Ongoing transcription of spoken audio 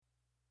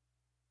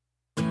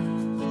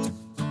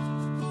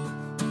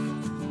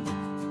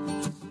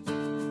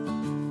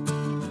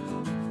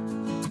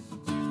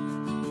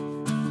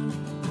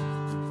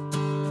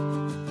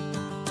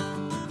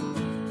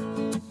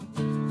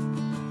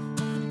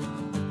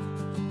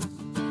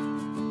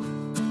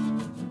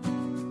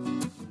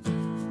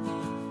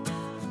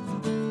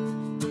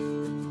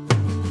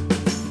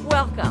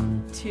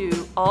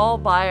All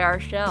by Our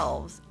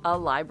Shelves, a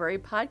library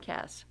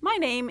podcast. My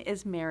name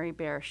is Mary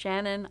Bear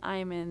Shannon.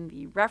 I'm in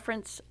the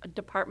reference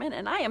department,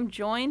 and I am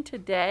joined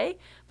today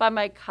by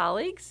my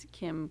colleagues,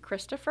 Kim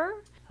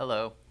Christopher.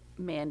 Hello.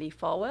 Mandy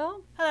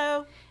Falwell.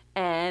 Hello.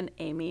 And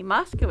Amy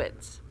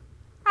Moskowitz.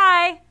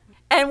 Hi.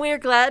 And we're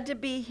glad to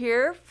be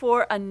here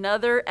for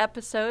another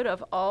episode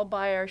of All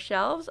by Our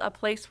Shelves, a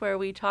place where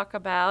we talk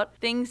about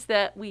things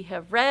that we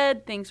have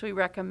read, things we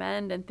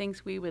recommend, and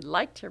things we would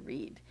like to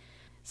read.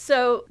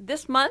 So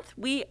this month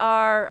we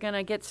are going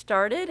to get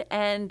started,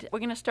 and we're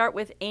going to start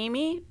with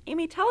Amy.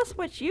 Amy, tell us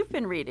what you've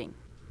been reading.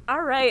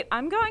 All right,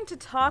 I'm going to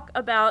talk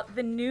about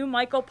the new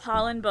Michael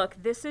Pollan book,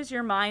 This Is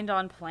Your Mind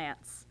on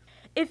Plants.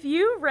 If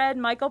you read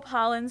Michael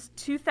Pollan's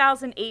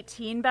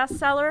 2018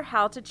 bestseller,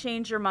 How to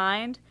Change Your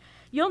Mind,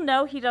 you'll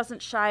know he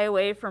doesn't shy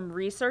away from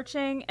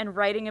researching and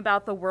writing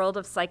about the world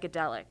of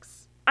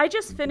psychedelics. I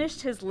just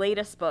finished his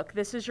latest book,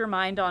 This Is Your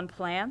Mind on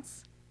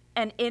Plants.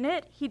 And in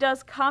it, he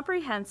does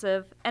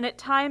comprehensive and at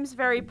times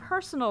very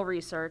personal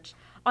research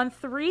on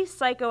 3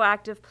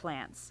 psychoactive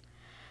plants: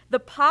 the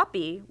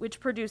poppy, which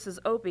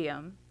produces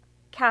opium,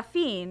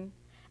 caffeine,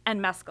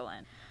 and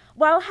mescaline.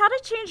 While How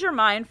to Change Your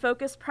Mind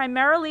focused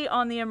primarily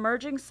on the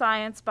emerging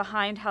science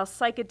behind how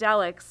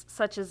psychedelics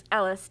such as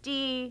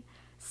LSD,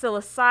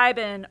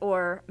 psilocybin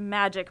or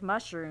magic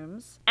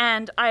mushrooms,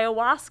 and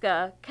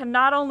ayahuasca can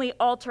not only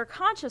alter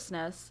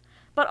consciousness,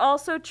 but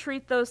also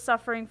treat those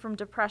suffering from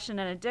depression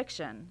and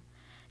addiction,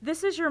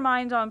 This Is Your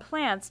Mind on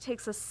Plants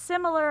takes a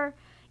similar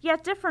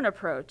yet different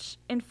approach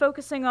in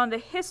focusing on the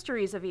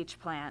histories of each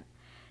plant,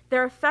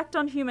 their effect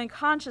on human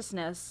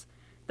consciousness,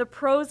 the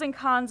pros and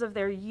cons of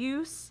their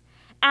use,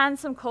 and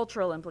some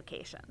cultural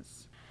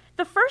implications.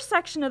 The first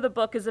section of the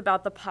book is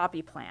about the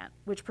poppy plant,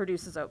 which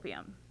produces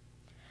opium.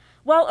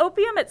 While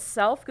opium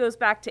itself goes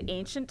back to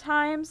ancient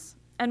times,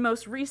 and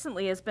most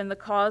recently has been the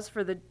cause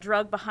for the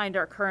drug behind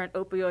our current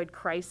opioid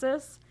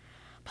crisis,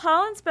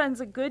 Pollan spends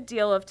a good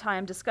deal of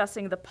time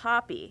discussing the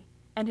poppy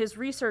and his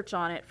research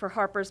on it for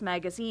Harper's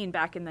Magazine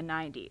back in the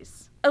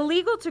 90s.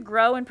 Illegal to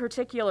grow in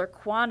particular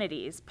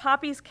quantities,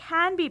 poppies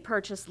can be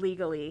purchased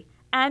legally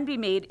and be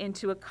made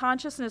into a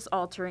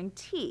consciousness-altering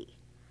tea,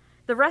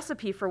 the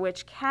recipe for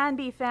which can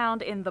be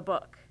found in the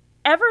book.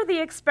 Ever the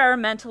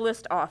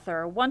experimentalist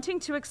author, wanting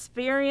to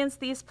experience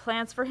these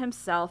plants for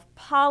himself,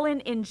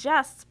 Pollan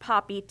ingests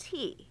poppy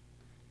tea.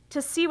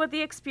 To see what the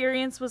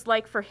experience was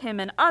like for him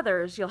and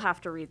others, you'll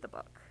have to read the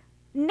book.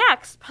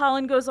 Next,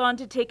 Pollan goes on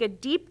to take a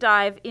deep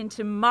dive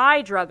into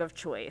my drug of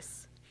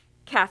choice,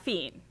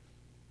 caffeine.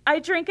 I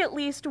drink at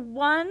least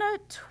one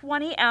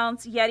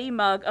 20-ounce Yeti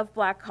mug of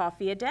black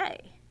coffee a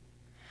day.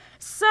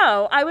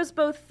 So, I was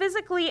both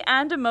physically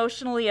and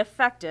emotionally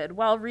affected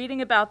while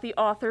reading about the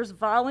author's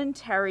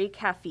voluntary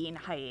caffeine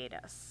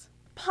hiatus.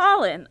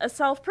 Pollan, a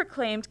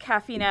self-proclaimed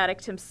caffeine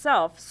addict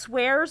himself,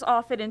 swears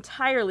off it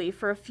entirely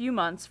for a few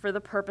months for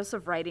the purpose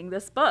of writing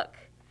this book.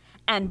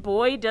 And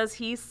boy, does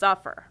he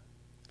suffer.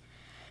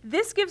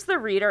 This gives the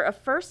reader a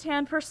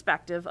first-hand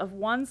perspective of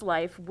one's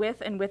life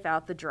with and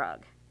without the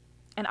drug.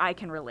 And I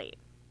can relate.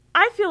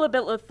 I feel a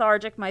bit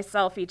lethargic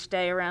myself each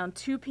day around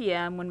 2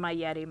 p.m. when my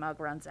Yeti mug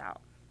runs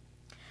out.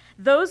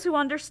 Those who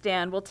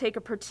understand will take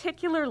a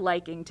particular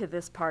liking to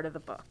this part of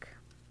the book.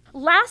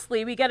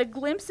 Lastly, we get a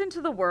glimpse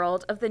into the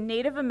world of the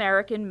Native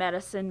American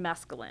medicine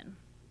mescaline.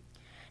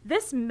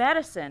 This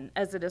medicine,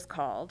 as it is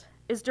called,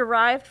 is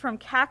derived from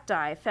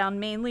cacti found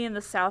mainly in the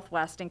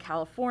Southwest and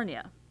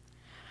California.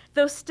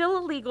 Though still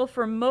illegal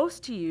for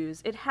most to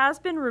use, it has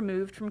been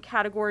removed from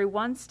Category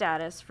 1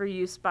 status for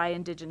use by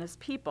indigenous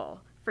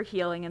people for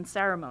healing and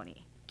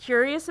ceremony.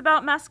 Curious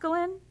about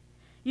mescaline?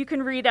 You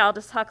can read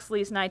Aldous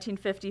Huxley's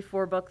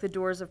 1954 book, The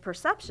Doors of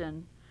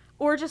Perception,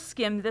 or just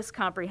skim this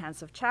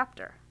comprehensive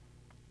chapter.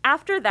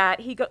 After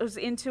that, he goes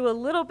into a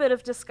little bit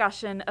of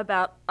discussion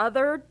about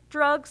other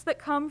drugs that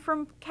come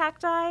from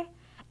cacti,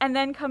 and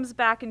then comes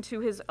back into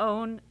his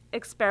own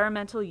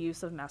experimental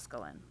use of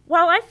mescaline.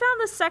 While I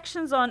found the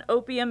sections on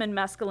opium and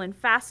mescaline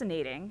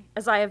fascinating,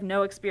 as I have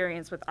no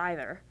experience with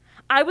either,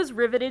 I was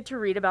riveted to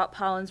read about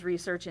Pollan's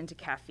research into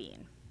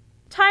caffeine.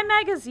 Time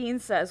magazine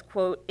says,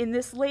 quote, "In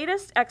this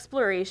latest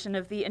exploration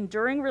of the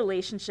enduring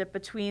relationship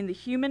between the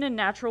human and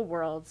natural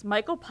worlds,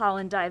 Michael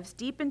Pollan dives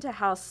deep into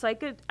how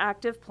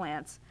psychoactive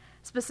plants,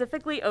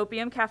 specifically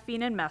opium,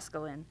 caffeine, and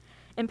mescaline,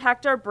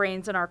 impact our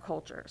brains and our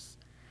cultures.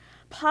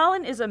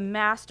 Pollan is a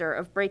master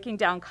of breaking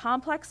down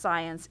complex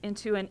science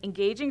into an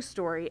engaging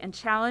story and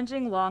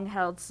challenging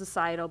long-held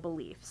societal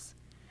beliefs.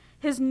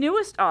 His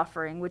newest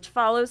offering, which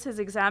follows his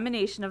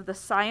examination of the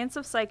science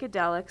of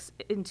psychedelics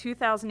in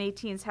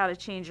 2018's How to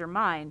Change Your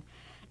Mind,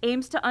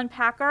 aims to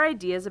unpack our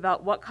ideas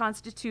about what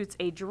constitutes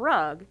a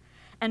drug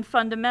and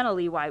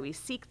fundamentally why we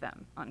seek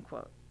them,"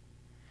 unquote.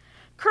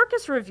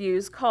 Kirkus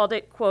Reviews called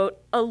it, quote,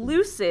 "a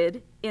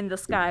lucid, in the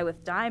sky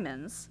with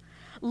diamonds,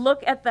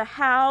 look at the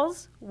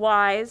hows,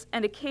 whys,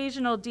 and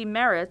occasional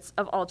demerits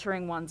of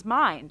altering one's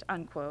mind,"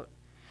 unquote.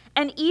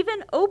 And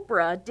even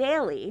Oprah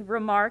Daily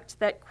remarked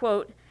that,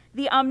 quote,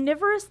 "the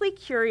omnivorously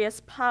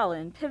curious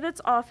Pollan pivots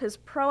off his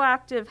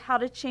proactive How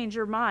to Change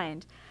Your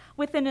Mind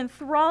with an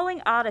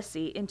enthralling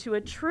odyssey into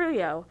a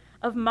trio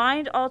of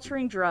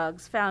mind-altering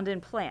drugs found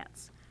in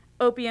plants: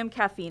 opium,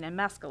 caffeine, and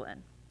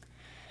mescaline.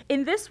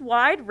 In this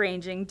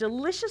wide-ranging,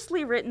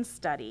 deliciously written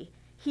study,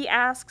 he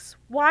asks,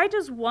 why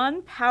does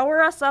one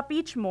power us up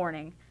each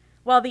morning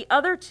while the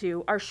other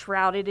two are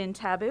shrouded in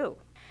taboo?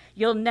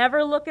 You'll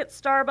never look at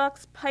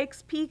Starbucks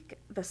Pikes Peak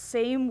the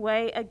same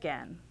way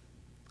again,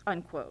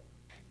 unquote.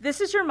 This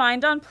Is Your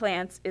Mind on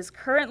Plants is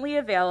currently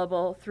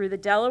available through the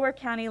Delaware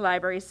County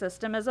Library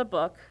System as a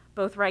book,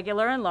 both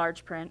regular and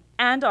large print,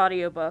 and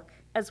audiobook,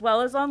 as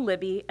well as on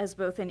Libby as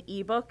both an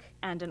ebook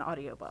and an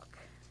audiobook.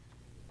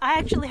 I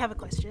actually have a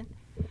question.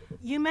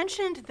 You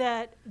mentioned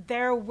that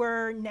there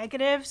were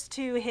negatives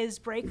to his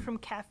break from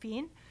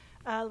caffeine,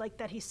 like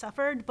that he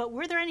suffered, but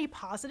were there any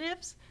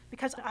positives?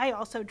 Because I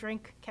also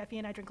drink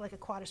caffeine. I drink like a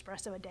quad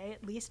espresso a day,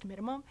 at least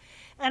minimum.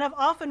 And I've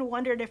often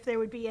wondered if there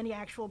would be any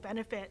actual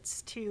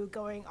benefits to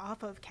going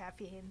off of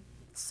caffeine.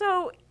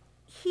 So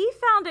he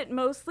found it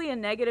mostly a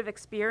negative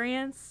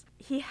experience.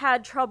 He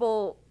had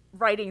trouble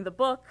writing the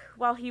book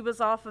while he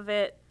was off of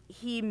it.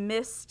 He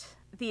missed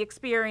the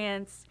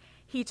experience.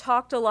 He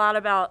talked a lot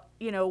about,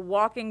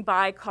 walking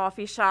by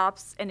coffee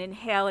shops and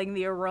inhaling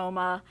the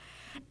aroma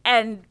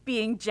and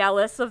being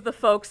jealous of the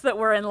folks that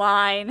were in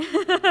line.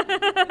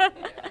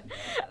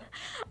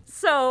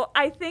 So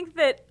I think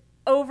that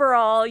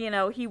overall,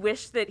 he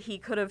wished that he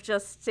could have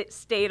just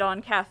stayed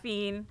on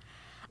caffeine.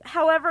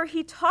 However,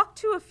 he talked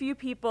to a few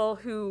people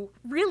who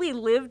really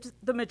lived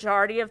the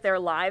majority of their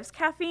lives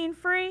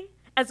caffeine-free,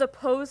 as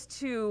opposed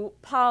to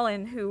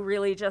Pollan, who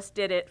really just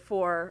did it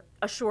for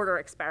a shorter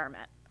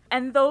experiment.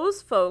 And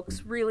those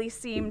folks really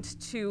seemed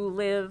to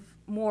live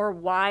more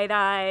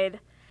wide-eyed,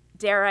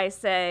 dare I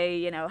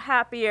say,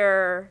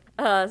 happier,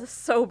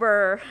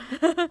 sober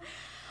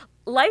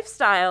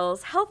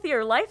lifestyles,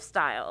 healthier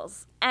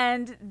lifestyles.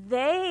 And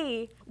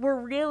they were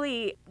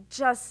really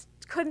just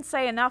couldn't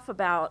say enough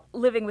about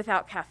living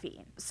without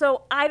caffeine.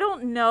 So I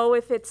don't know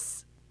if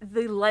it's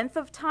the length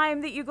of time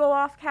that you go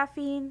off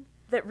caffeine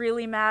that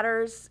really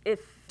matters,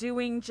 if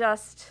doing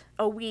just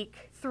a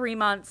week, 3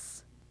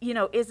 months,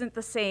 isn't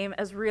the same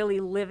as really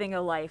living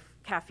a life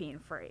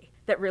caffeine-free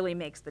that really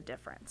makes the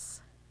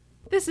difference.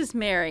 This is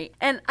Mary,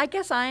 and I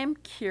guess I am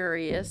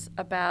curious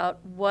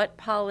about what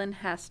Pollan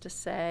has to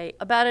say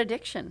about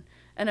addiction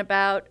and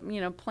about,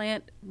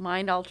 plant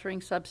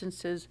mind-altering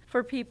substances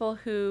for people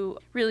who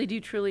really do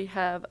truly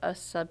have a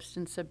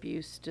substance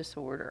abuse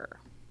disorder.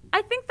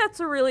 I think that's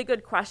a really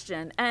good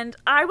question, and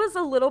I was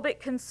a little bit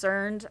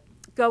concerned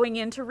going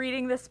into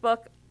reading this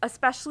book,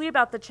 especially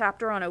about the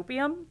chapter on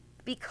opium,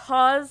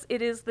 because it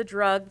is the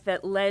drug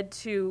that led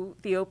to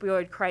the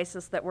opioid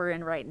crisis that we're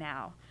in right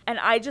now. And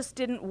I just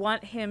didn't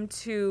want him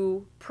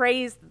to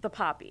praise the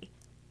poppy.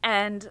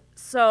 And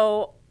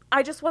so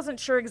I just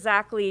wasn't sure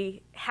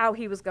exactly how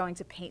he was going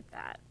to paint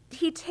that.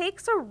 He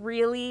takes a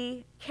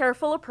really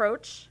careful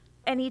approach,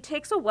 and he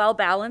takes a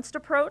well-balanced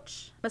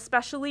approach,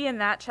 especially in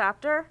that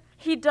chapter.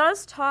 He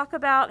does talk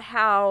about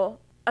how,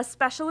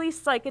 especially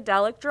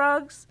psychedelic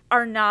drugs,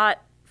 are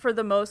not, for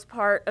the most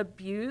part,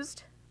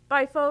 abused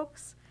by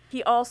folks.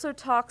 He also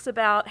talks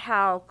about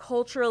how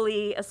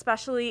culturally,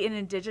 especially in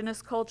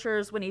indigenous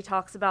cultures, when he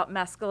talks about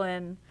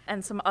mescaline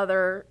and some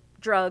other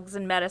drugs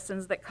and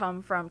medicines that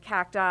come from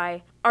cacti,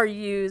 are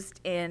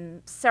used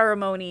in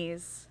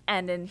ceremonies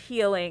and in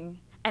healing,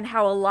 and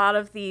how a lot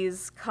of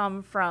these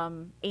come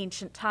from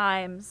ancient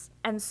times.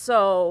 And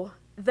so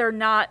they're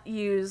not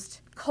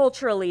used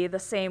culturally the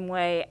same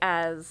way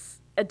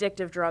as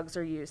addictive drugs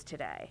are used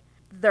today.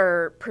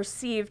 They're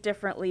perceived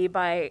differently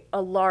by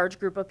a large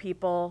group of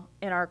people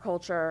in our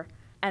culture,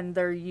 and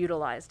they're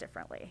utilized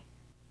differently.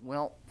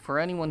 Well, for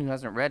anyone who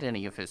hasn't read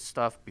any of his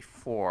stuff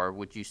before,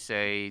 would you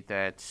say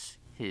that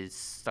his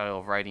style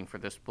of writing for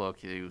this book,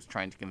 he was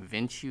trying to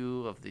convince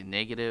you of the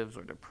negatives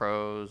or the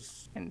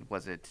pros? And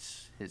was it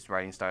his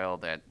writing style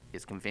that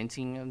is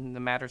convincing in the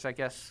matters, I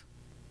guess?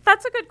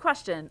 That's a good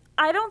question.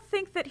 I don't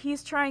think that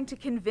he's trying to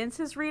convince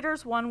his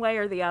readers one way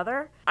or the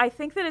other. I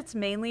think that it's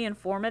mainly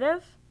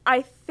informative.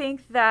 I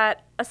think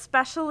that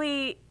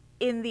especially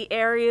in the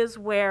areas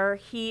where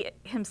he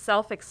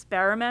himself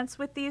experiments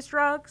with these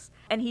drugs,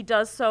 and he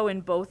does so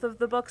in both of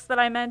the books that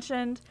I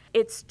mentioned,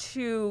 it's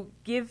to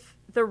give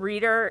the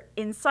reader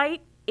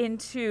insight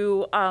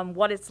into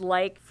what it's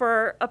like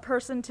for a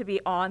person to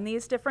be on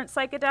these different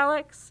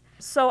psychedelics.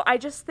 So I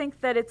just think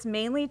that it's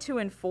mainly to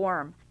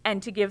inform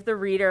and to give the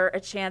reader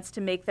a chance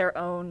to make their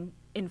own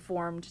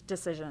informed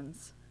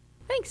decisions.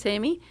 Thanks,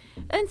 Amy.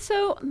 And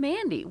so,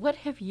 Mandy, what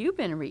have you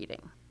been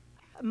reading?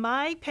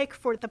 My pick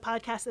for the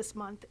podcast this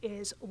month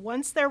is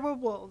Once There Were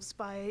Wolves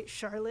by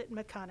Charlotte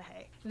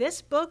McConaughey.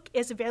 This book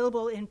is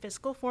available in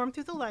physical form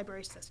through the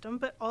library system,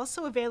 but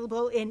also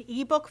available in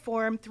ebook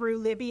form through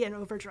Libby and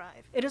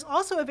Overdrive. It is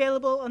also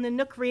available on the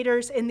Nook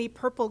readers in the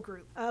Purple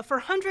group. For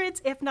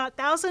hundreds, if not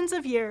thousands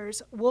of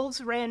years,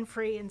 wolves ran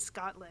free in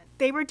Scotland.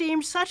 They were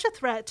deemed such a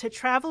threat to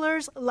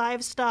travelers,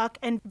 livestock,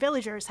 and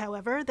villagers,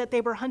 however, that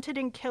they were hunted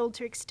and killed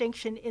to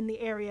extinction in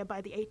the area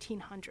by the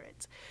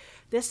 1800s.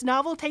 This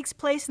novel takes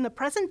place in the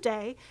present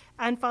day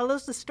and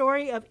follows the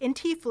story of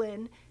Inti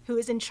Flynn, who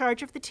is in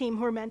charge of the team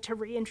who are meant to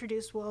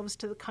reintroduce wolves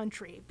to the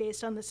country,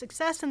 based on the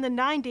success in the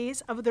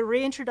 90s of the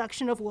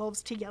reintroduction of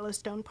wolves to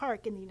Yellowstone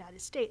Park in the United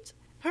States.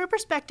 Her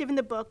perspective in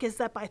the book is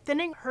that by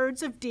thinning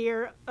herds of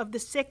deer of the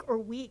sick or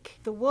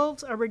weak, the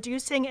wolves are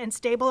reducing and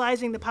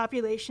stabilizing the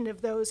population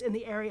of those in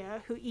the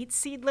area who eat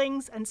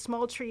seedlings and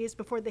small trees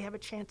before they have a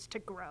chance to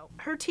grow.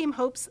 Her team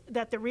hopes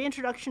that the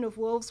reintroduction of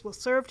wolves will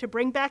serve to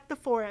bring back the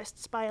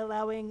forests by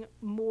allowing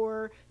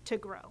more to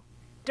grow.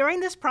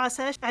 During this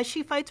process, as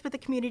she fights with the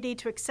community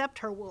to accept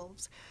her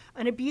wolves,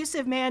 an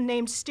abusive man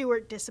named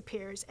Stuart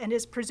disappears and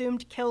is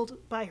presumed killed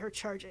by her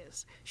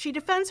charges. She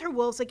defends her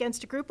wolves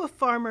against a group of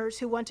farmers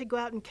who want to go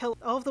out and kill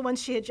all of the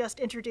ones she had just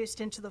introduced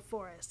into the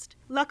forest.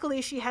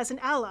 Luckily, she has an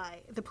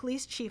ally, the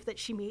police chief that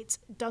she meets,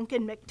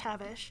 Duncan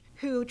McTavish,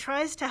 who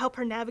tries to help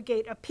her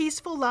navigate a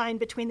peaceful line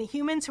between the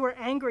humans who are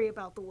angry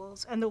about the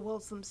wolves and the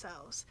wolves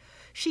themselves.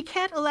 She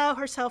can't allow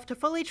herself to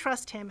fully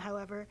trust him,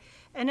 however,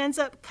 and ends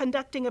up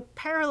conducting a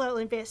parallel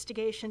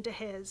investigation to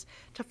his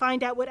to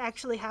find out what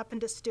actually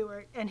happened to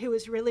Stuart and who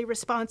is really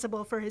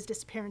responsible for his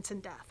disappearance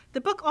and death.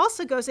 The book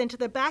also goes into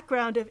the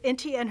background of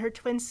Inti and her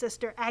twin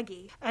sister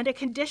Aggie, and a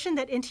condition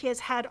that Inti has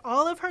had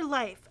all of her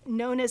life,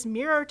 known as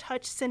mirror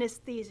touch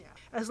synesthesia.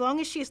 As long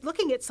as she's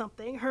looking at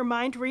something, her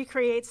mind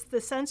recreates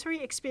the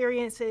sensory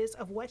experiences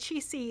of what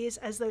she sees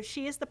as though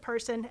she is the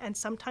person and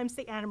sometimes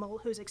the animal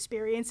who's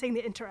experiencing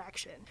the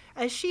interaction.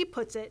 As she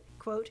puts it,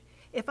 quote,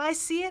 "If I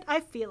see it, I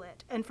feel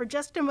it, and for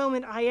just a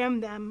moment I am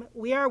them,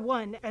 we are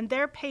one, and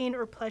their pain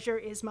or pleasure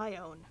is my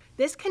own."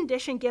 This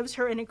condition gives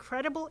her an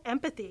incredible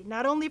empathy,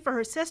 not only for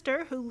her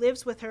sister, who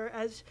lives with her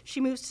as she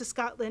moves to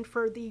Scotland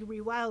for the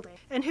rewilding,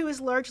 and who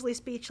is largely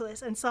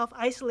speechless and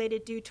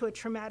self-isolated due to a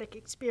traumatic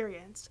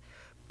experience,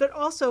 but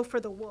also for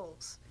the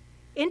wolves.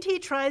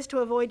 Inti tries to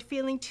avoid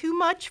feeling too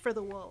much for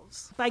the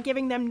wolves by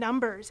giving them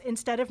numbers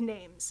instead of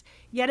names.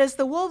 Yet as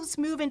the wolves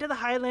move into the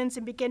highlands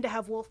and begin to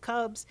have wolf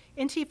cubs,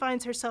 Inti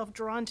finds herself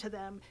drawn to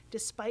them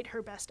despite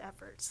her best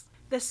efforts.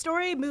 The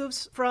story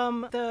moves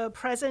from the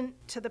present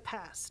to the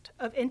past,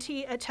 of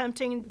Inti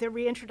attempting the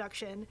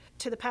reintroduction,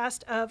 to the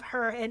past of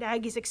her and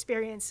Aggie's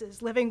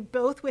experiences, living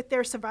both with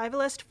their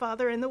survivalist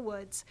father in the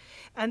woods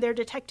and their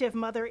detective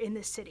mother in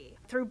the city.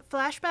 Through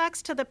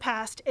flashbacks to the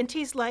past,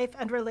 Inti's life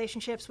and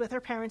relationships with her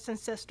parents and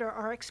sister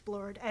are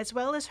explored, as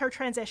well as her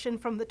transition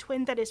from the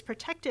twin that is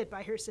protected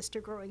by her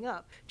sister growing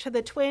up to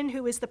the twin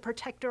who is the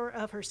protector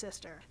of her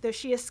sister, though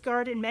she is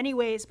scarred in many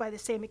ways by the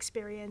same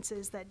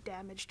experiences that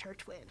damaged her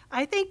twin.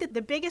 I think that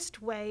the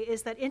biggest way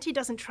is that Inti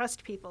doesn't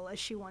trust people as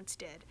she once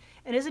did,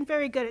 and isn't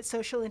very good at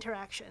social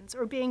interactions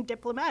or being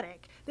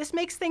diplomatic. This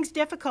makes things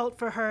difficult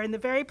for her in the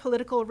very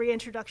political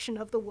reintroduction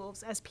of the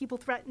wolves, as people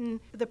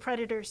threaten the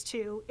predators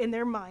to, in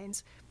their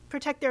minds,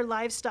 protect their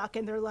livestock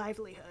and their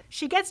livelihood.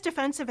 She gets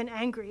defensive and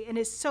angry and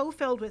is so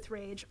filled with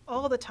rage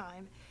all the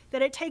time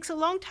that it takes a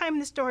long time in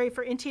the story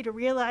for Inti to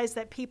realize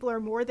that people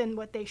are more than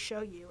what they show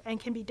you and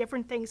can be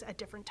different things at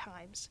different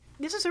times.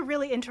 This is a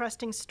really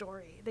interesting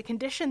story. The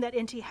condition that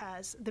Inti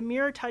has, the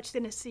mirror touch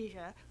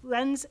synesthesia,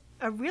 lends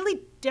a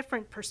really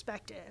different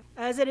perspective,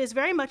 as it is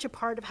very much a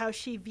part of how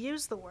she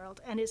views the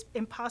world and is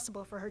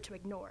impossible for her to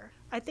ignore.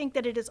 I think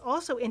that it is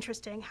also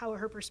interesting how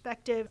her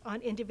perspective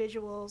on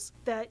individuals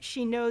that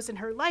she knows in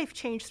her life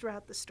changed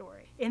throughout the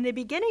story. In the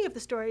beginning of the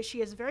story,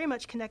 she is very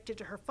much connected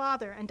to her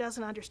father and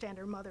doesn't understand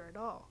her mother at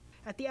all.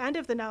 At the end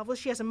of the novel,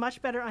 she has a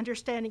much better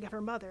understanding of her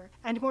mother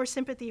and more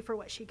sympathy for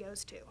what she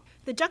goes to.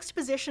 The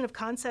juxtaposition of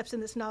concepts in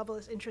this novel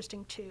is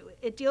interesting too.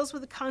 It deals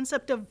with the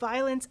concept of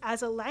violence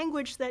as a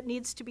language that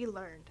needs to be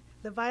learned.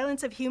 The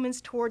violence of humans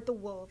toward the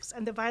wolves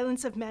and the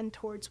violence of men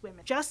towards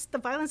women. Just the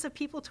violence of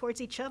people towards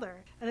each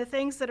other and the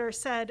things that are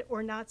said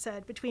or not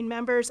said between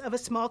members of a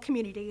small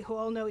community who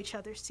all know each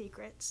other's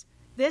secrets.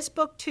 This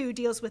book, too,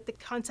 deals with the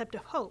concept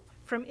of hope.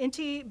 From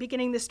Inti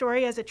beginning the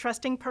story as a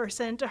trusting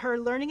person to her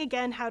learning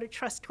again how to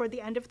trust toward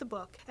the end of the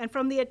book, and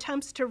from the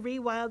attempts to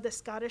rewild the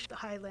Scottish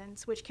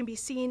Highlands, which can be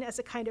seen as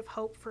a kind of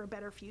hope for a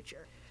better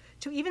future,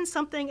 to even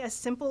something as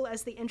simple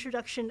as the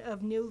introduction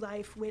of new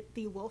life with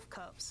the wolf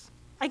cubs.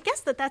 I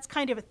guess that's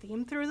kind of a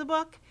theme through the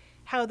book,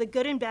 how the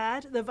good and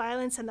bad, the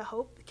violence and the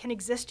hope can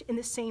exist in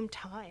the same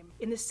time,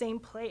 in the same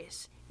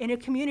place, in a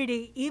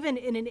community, even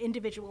in an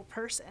individual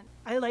person.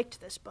 I liked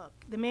this book.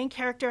 The main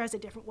character has a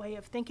different way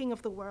of thinking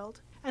of the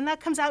world, and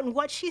that comes out in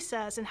what she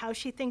says and how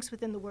she thinks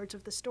within the words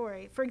of the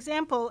story. For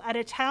example, at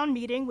a town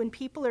meeting when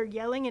people are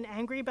yelling and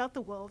angry about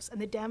the wolves and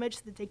the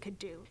damage that they could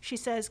do, she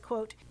says,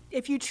 quote,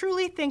 "If you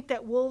truly think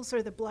that wolves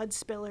are the blood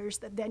spillers,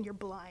 then you're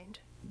blind.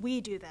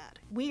 We do that.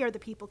 We are the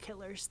people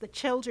killers, the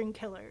children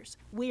killers.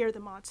 We are the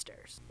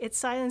monsters." It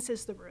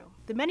silences the room.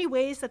 The many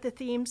ways that the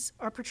themes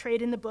are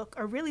portrayed in the book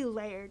are really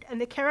layered, and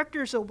the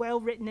characters are well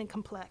written and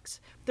complex.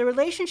 The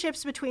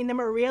relationships between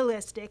them are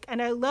realistic,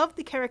 and I love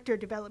the character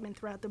development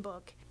throughout the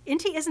book.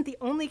 Inti isn't the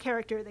only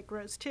character that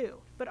grows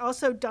too, but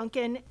also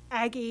Duncan,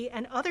 Aggie,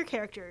 and other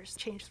characters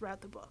change throughout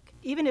the book,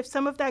 even if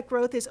some of that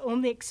growth is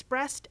only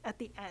expressed at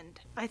the end.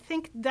 I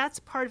think that's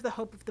part of the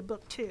hope of the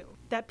book too,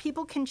 that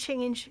people can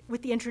change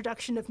with the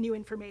introduction of new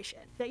information,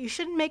 that you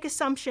shouldn't make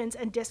assumptions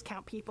and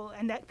discount people,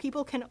 and that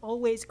people can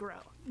always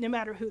grow, no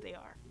matter who they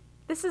are.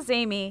 This is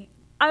Amy.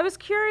 I was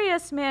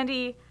curious,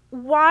 Mandy,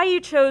 why you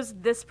chose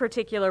this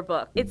particular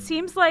book. It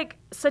seems like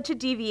such a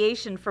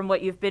deviation from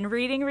what you've been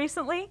reading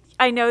recently.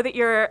 I know that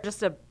you're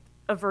just a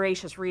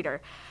voracious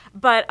reader,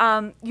 but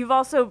you've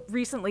also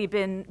recently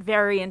been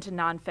very into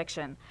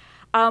nonfiction.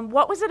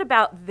 What was it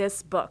about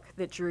this book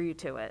that drew you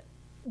to it?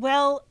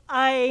 Well,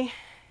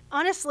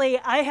 honestly,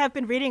 I have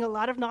been reading a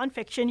lot of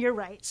nonfiction, you're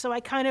right, so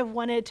I kind of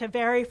wanted to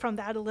vary from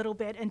that a little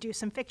bit and do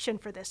some fiction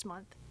for this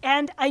month.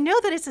 And I know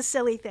that it's a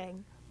silly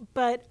thing,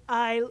 but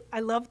I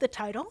love the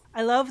title.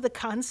 I love the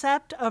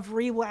concept of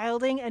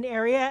rewilding an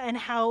area and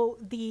how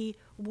the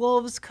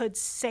wolves could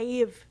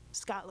save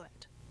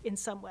Scotland in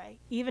some way,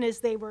 even as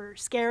they were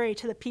scary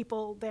to the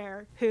people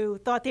there who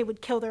thought they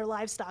would kill their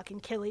livestock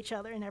and kill each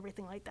other and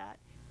everything like that.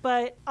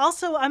 But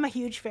also, I'm a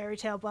huge fairy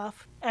tale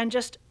buff, and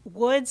just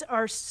woods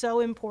are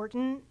so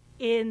important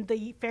in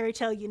the fairy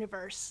tale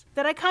universe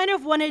that I kind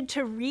of wanted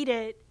to read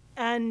it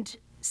and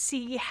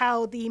see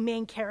how the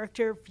main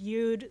character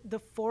viewed the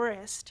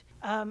forest,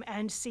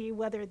 and see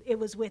whether it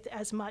was with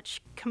as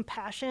much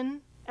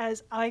compassion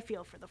as I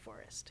feel for the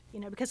forest,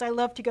 because I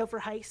love to go for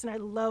hikes and I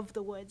love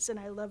the woods and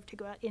I love to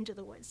go out into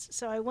the woods.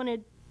 So I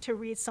wanted to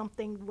read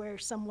something where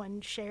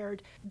someone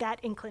shared that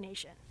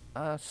inclination.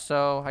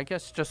 So I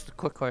guess just a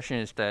quick question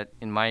is that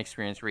in my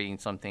experience reading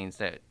some things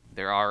that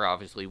there are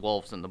obviously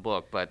wolves in the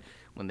book, but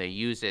when they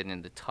use it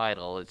in the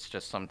title, it's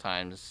just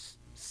sometimes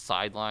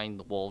sideline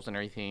the wolves and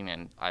everything.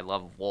 And I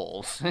love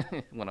wolves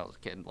when I was a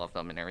kid, loved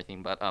them and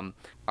everything. But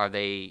are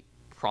they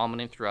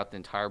prominent throughout the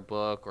entire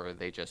book, or are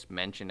they just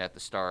mentioned at the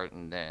start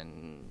and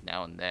then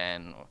now and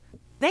then?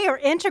 They are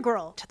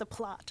integral to the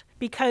plot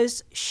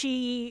because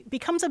she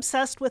becomes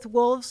obsessed with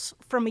wolves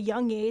from a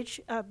young age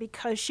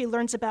because she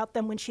learns about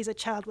them when she's a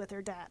child with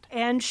her dad.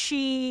 And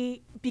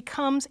she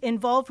becomes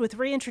involved with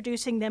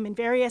reintroducing them in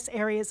various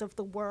areas of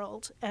the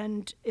world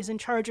and is in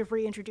charge of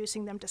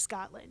reintroducing them to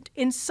Scotland.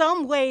 In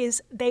some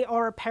ways, they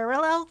are a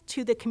parallel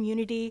to the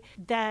community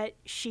that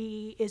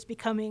she is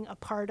becoming a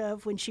part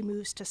of when she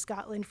moves to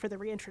Scotland for the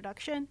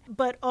reintroduction.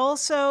 But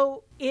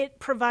also, it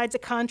provides a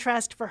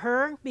contrast for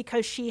her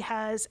because she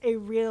has a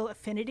real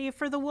affinity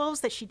for the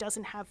wolves that she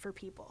doesn't have for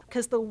people,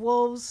 because the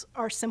wolves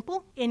are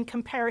simple in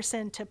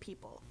comparison to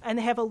people, and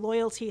they have a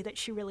loyalty that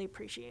she really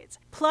appreciates.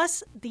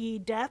 Plus, the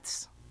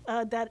deaths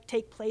that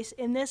take place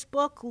in this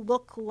book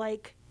look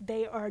like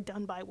they are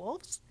done by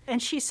wolves,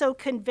 and she's so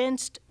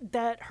convinced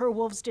that her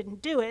wolves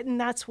didn't do it, and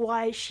that's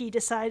why she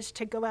decides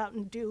to go out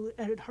and do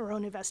her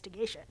own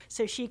investigation,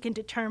 so she can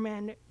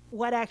determine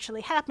what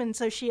actually happened,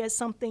 so she has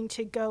something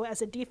to go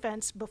as a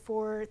defense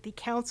before the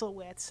council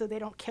with, so they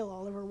don't kill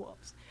all of her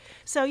wolves.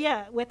 So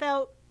yeah,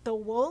 without the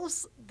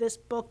wolves, this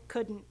book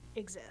couldn't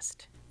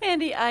exist.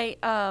 Mandy,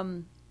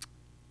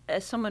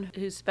 as someone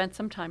who's spent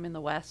some time in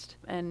the West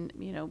and,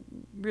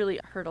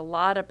 really heard a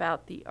lot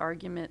about the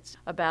arguments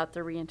about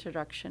the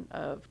reintroduction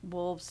of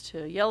wolves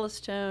to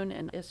Yellowstone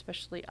and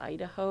especially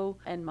Idaho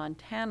and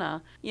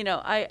Montana,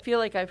 I feel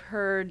like I've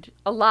heard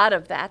a lot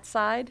of that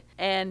side.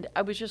 And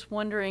I was just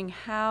wondering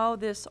how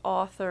this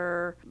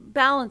author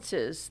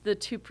balances the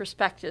two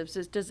perspectives.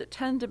 Does it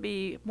tend to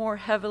be more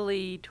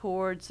heavily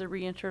towards the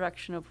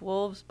reintroduction of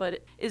wolves,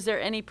 but is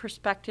there any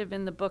perspective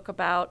in the book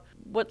about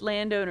what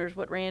landowners,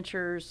 what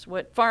ranchers,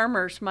 what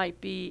farmers might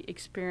be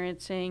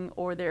experiencing,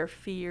 or their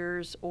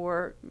fears,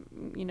 or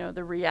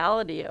the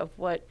reality of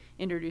what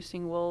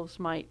introducing wolves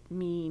might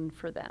mean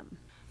for them?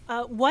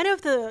 One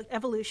of the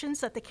evolutions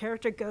that the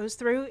character goes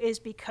through is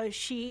because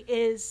she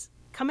is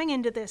coming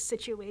into this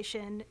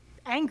situation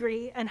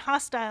angry and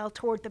hostile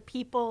toward the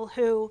people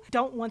who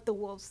don't want the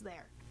wolves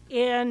there.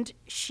 And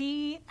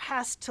she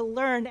has to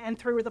learn, and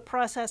through the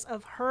process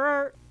of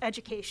her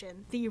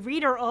education, the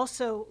reader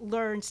also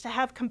learns to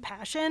have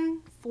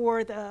compassion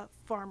for the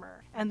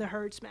farmer and the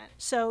herdsman.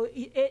 So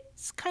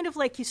it's kind of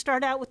like you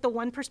start out with the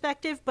one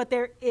perspective, but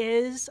there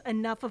is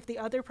enough of the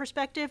other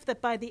perspective that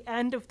by the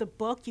end of the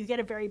book, you get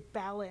a very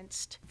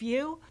balanced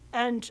view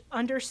and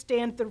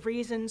understand the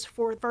reasons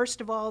for,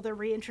 first of all, the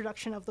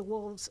reintroduction of the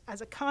wolves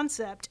as a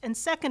concept, and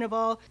second of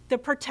all, the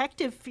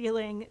protective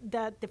feeling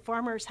that the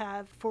farmers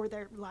have for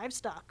their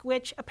livestock,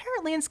 which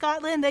apparently in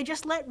Scotland, they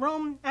just let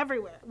roam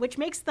everywhere, which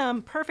makes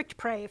them perfect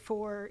prey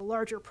for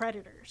larger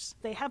predators.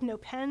 They have no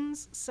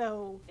pens,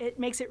 so it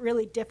makes it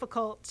really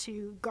difficult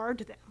to guard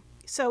them.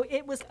 So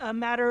it was a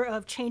matter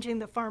of changing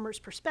the farmers'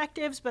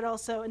 perspectives, but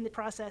also in the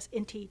process,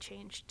 Inti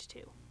changed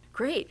too.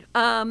 Great.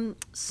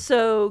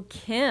 So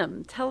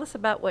Kim, tell us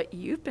about what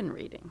you've been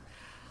reading.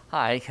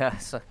 Hi,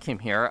 so Kim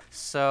here.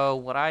 So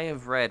what I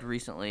have read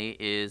recently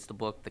is the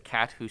book The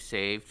Cat Who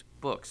Saved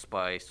Books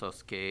by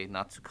Sosuke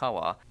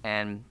Natsukawa.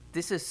 And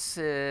this is,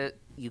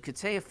 you could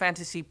say, a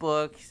fantasy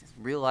book,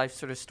 real life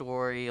sort of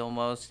story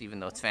almost, even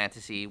though it's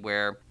fantasy,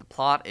 where the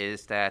plot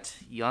is that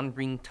young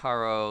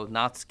Rintaro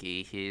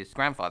Natsuki, his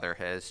grandfather,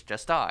 has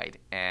just died,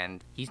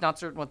 and he's not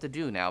certain what to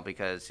do now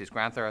because his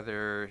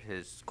grandfather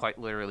has quite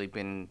literally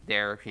been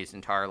there his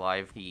entire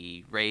life.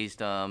 He raised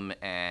him,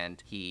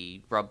 and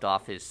he rubbed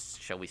off his,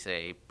 shall we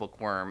say,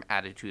 bookworm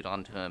attitude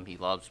onto him. He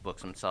loves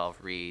books himself,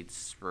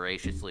 reads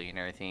voraciously and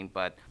everything,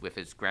 but with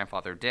his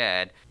grandfather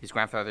dead, his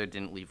grandfather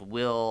didn't leave a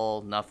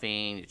will,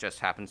 nothing. It just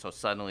happened so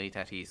suddenly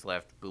that he's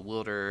left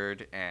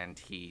bewildered, and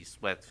he's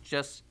left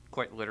just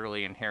quite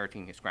literally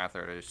inheriting his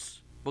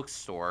grandfather's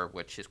bookstore,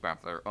 which his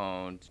grandfather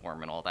owned,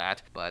 farm and all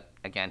that. But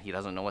again, he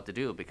doesn't know what to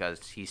do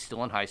because he's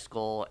still in high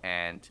school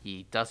and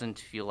he doesn't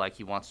feel like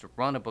he wants to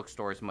run a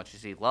bookstore as much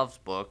as he loves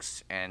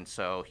books. And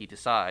so he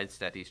decides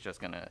that he's just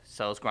going to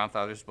sell his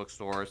grandfather's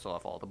bookstore, sell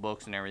off all the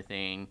books and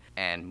everything,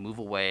 and move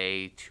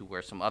away to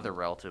where some other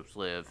relatives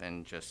live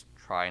and just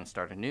try and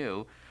start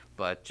anew.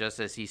 But just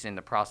as he's in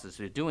the process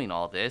of doing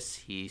all this,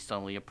 he's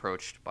suddenly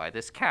approached by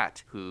this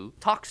cat who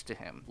talks to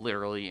him,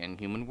 literally in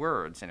human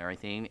words and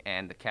everything.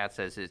 And the cat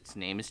says its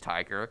name is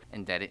Tiger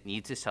and that it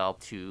needs his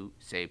help to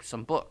save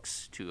some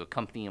books, to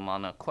accompany him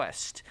on a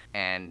quest.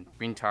 And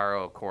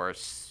Rintaro, of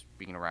course,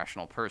 being a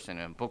rational person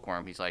and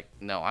bookworm, he's like,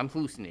 no, I'm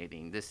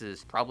hallucinating. This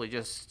is probably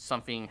just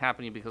something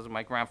happening because of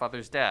my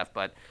grandfather's death.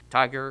 But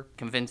Tiger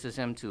convinces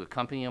him to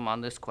accompany him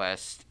on this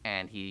quest,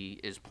 and he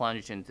is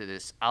plunged into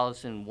this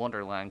Alice in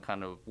Wonderland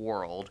kind of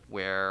world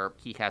where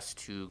he has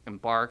to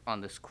embark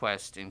on this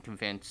quest and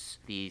convince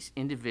these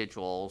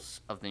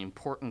individuals of the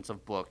importance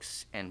of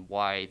books and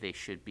why they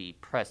should be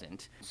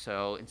present.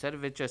 So instead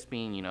of it just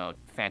being,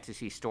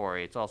 fantasy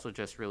story, it's also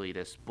just really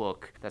this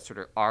book that sort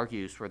of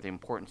argues for the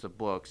importance of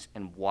books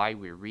and why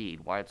we read,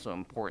 why it's so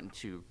important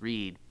to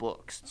read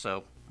books.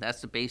 So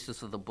that's the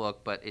basis of the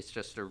book, but it's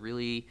just a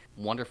really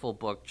wonderful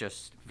book,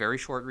 just very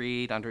short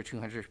read, under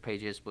 200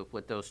 pages, but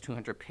with those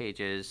 200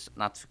 pages,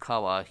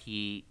 Natsukawa,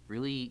 he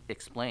really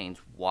explains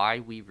why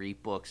we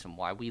read books and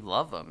why we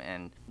love them.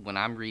 And when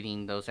I'm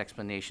reading those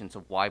explanations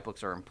of why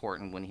books are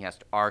important, when he has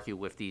to argue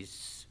with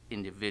these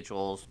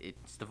individuals,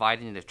 it's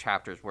divided into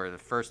chapters where the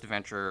first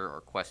adventure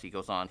or quest he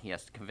goes on, he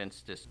has to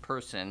convince this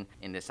person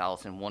in this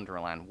Alice in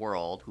Wonderland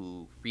world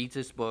who reads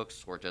his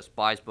books or just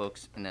buys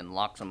books and then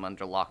locks them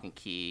under lock and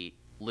key,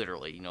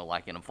 literally,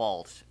 like in a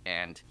vault,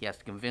 and he has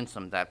to convince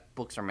them that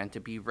books are meant to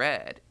be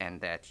read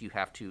and that you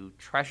have to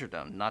treasure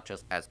them, not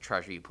just as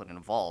treasure you put in a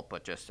vault,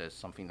 but just as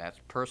something that's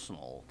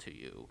personal to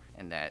you,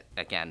 and that,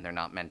 again, they're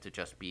not meant to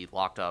just be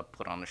locked up,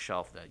 put on a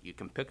shelf, that you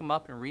can pick them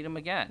up and read them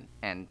again.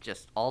 And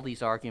just all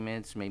these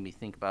arguments made me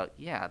think about,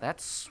 yeah,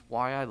 that's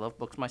why I love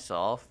books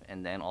myself,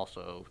 and then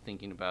also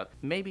thinking about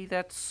maybe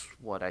that's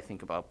what I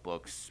think about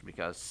books,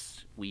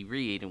 because we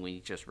read and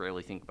we just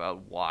rarely think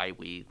about why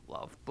we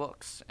love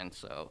books. And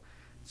so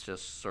it's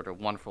just sort of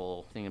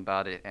wonderful thing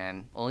about it.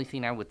 And only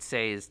thing I would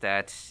say is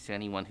that to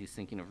anyone who's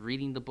thinking of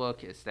reading the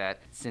book is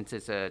that since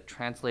it's a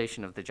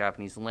translation of the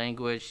Japanese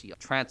language, the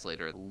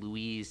translator,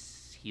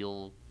 Louise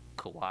Heal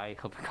Kawai,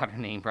 hope I got her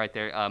name right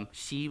there,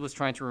 she was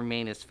trying to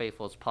remain as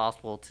faithful as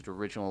possible to the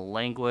original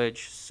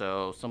language.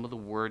 So some of the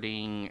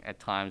wording at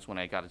times when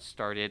I got it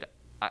started,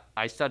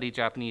 I studied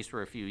Japanese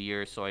for a few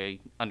years, so I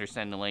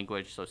understand the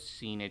language, so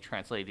seeing it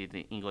translated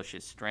into English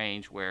is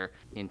strange, where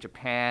in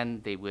Japan,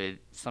 they would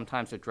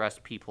sometimes address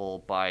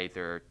people by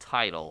their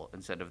title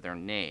instead of their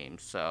name.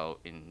 So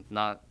in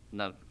not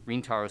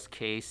Rintaro's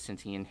case,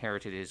 since he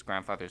inherited his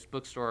grandfather's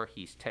bookstore,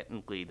 he's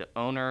technically the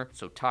owner,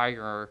 so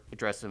Tiger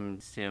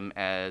addresses him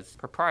as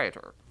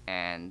proprietor.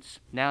 And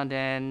now and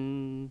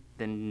then,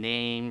 the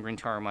name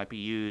Rintaro might be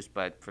used,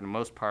 but for the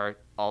most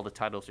part, all the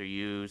titles are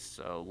used,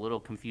 so a little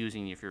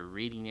confusing if you're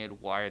reading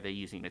it. Why are they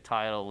using the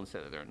title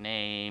instead of their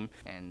name?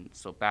 And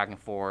so back and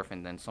forth,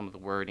 and then some of the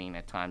wording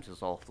at times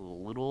is also a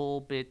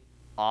little bit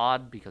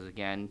odd, because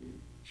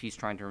again, she's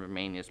trying to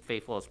remain as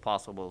faithful as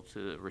possible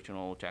to the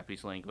original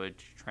Japanese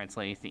language.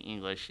 Translating to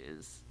English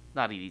is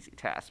not an easy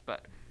task,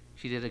 but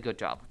she did a good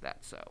job with that.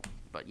 So,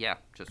 but yeah,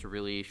 just a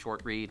really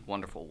short read,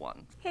 wonderful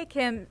one. Hey,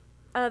 Kim.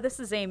 This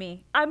is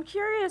Amy. I'm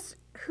curious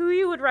who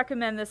you would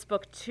recommend this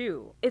book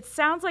to. It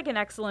sounds like an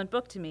excellent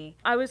book to me.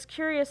 I was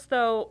curious,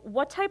 though,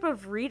 what type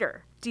of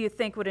reader do you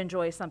think would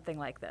enjoy something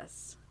like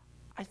this?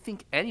 I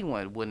think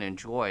anyone would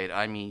enjoy it.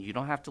 I mean, you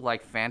don't have to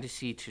like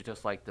fantasy to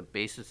just like the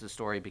basis of the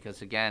story,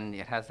 because again,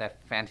 it has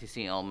that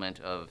fantasy element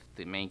of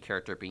the main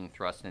character being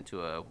thrust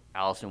into a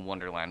Alice in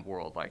Wonderland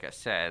world, like I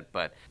said,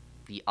 but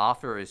the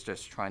author is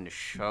just trying to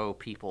show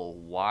people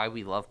why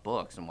we love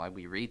books and why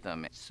we read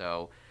them.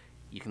 So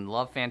you can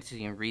love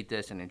fantasy and read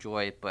this and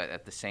enjoy it, but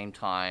at the same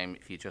time,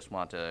 if you just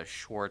want a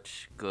short,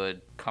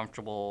 good,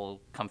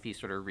 comfortable, comfy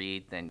sort of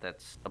read, then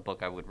that's a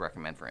book I would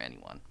recommend for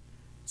anyone.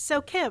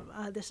 So, Kim,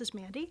 this is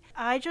Mandy.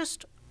 I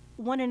just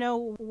want to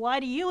know,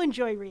 why do you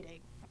enjoy reading?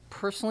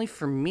 Personally,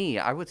 for me,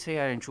 I would say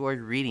I enjoy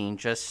reading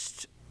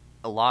just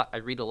a lot. I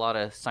read a lot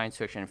of science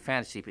fiction and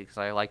fantasy because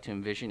I like to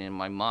envision in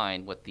my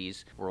mind what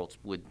these worlds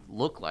would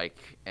look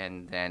like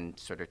and then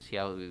sort of see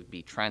how it would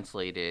be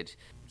translated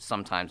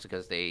sometimes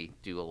because they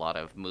do a lot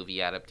of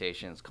movie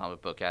adaptations,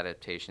 comic book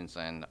adaptations,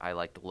 and I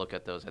like to look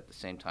at those at the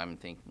same time and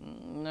think,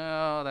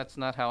 no, that's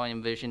not how I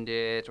envisioned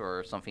it,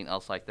 or something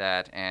else like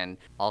that. And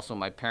also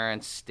my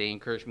parents, they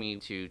encouraged me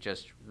to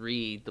just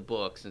read the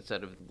books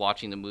instead of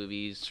watching the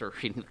movies or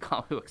reading the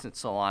comic books and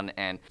so on.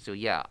 And so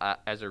yeah,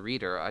 as a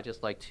reader, I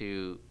just like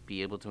to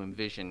be able to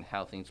envision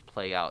how things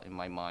play out in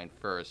my mind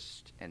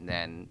first, and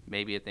then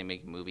maybe if they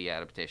make a movie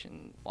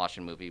adaptation, watch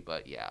a movie,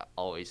 but yeah,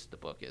 always the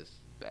book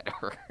is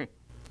better.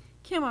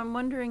 Kim, I'm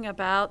wondering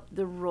about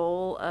the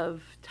role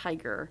of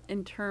Tiger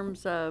in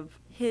terms of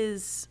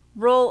his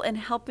role in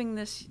helping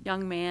this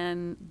young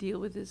man deal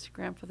with his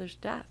grandfather's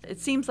death. It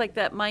seems like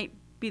that might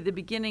be the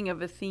beginning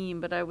of a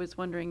theme, but I was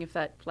wondering if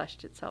that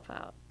fleshed itself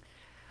out.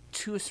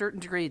 To a certain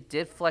degree, it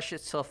did flesh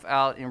itself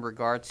out in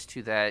regards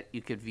to that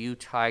you could view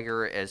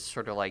Tiger as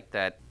sort of like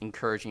that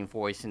encouraging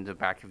voice in the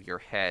back of your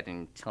head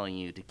and telling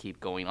you to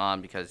keep going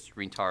on, because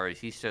Rintaro,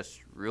 he's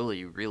just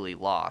really, really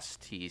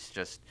lost. He's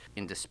just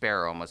in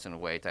despair almost, in a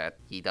way that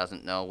he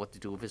doesn't know what to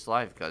do with his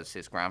life, because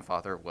his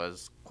grandfather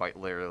was quite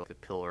literally the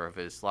pillar of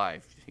his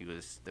life. He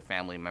was the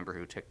family member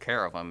who took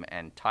care of him,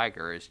 and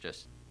Tiger is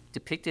just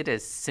depicted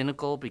as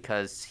cynical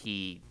because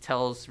he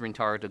tells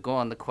Rintaro to go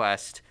on the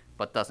quest,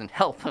 but doesn't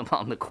help him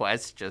on the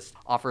quest, just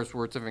offers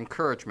words of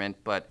encouragement.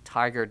 But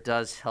Tiger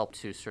does help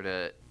to sort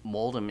of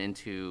mold him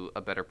into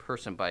a better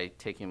person by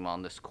taking him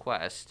on this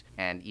quest.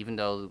 And even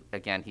though,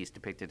 again, he's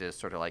depicted as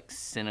sort of like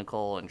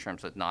cynical in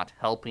terms of not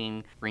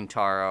helping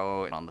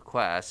Rintaro on the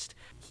quest,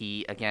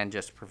 he, again,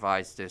 just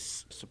provides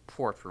this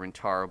support for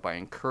Rintaro by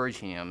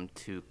encouraging him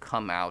to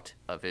come out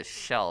of his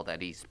shell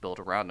that he's built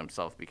around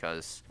himself,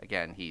 because,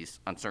 again, he's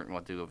uncertain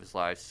what to do with his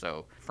life.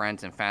 So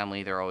friends and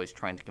family, they're always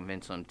trying to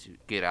convince him to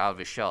get out of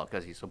his shell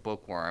because he's a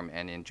bookworm.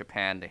 And in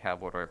Japan, they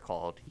have what are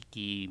called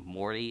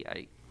hikimori.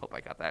 I hope I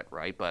got that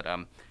right, but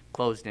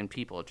closed-in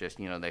people, just,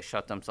 they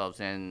shut themselves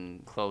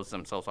in, close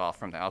themselves off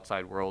from the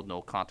outside world,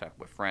 no contact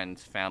with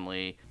friends,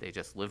 family, they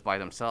just live by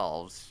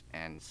themselves,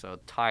 and so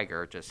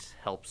Tiger just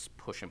helps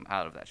push him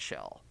out of that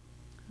shell.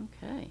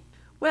 Okay.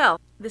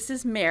 Well, this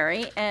is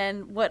Mary,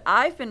 and what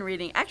I've been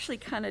reading actually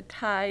kind of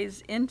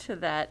ties into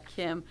that,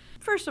 Kim.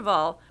 First of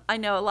all, I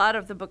know a lot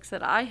of the books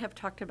that I have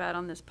talked about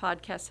on this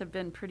podcast have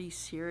been pretty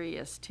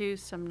serious, too,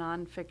 some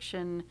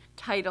nonfiction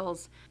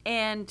titles,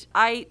 and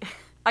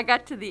I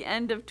got to the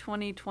end of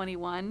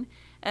 2021,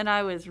 and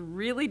I was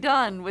really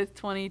done with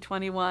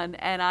 2021,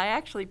 and I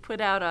actually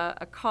put out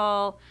a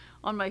call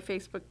on my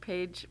Facebook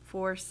page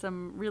for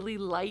some really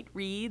light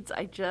reads.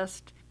 I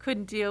just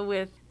couldn't deal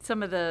with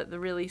some of the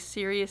really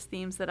serious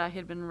themes that I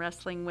had been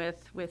wrestling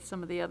with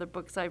some of the other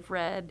books I've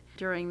read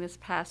during this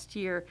past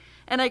year.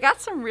 And I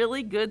got some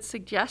really good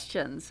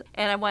suggestions,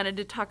 and I wanted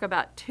to talk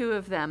about two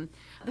of them.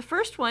 The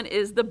first one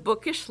is The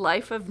Bookish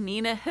Life of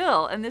Nina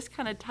Hill, and this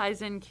kind of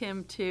ties in,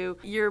 Kim, to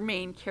your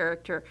main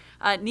character.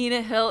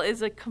 Nina Hill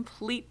is a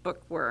complete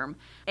bookworm,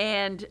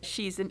 and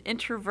she's an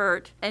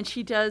introvert, and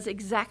she does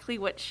exactly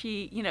what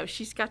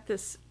she's got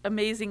this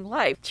amazing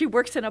life. She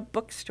works in a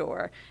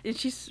bookstore, and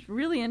she's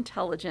really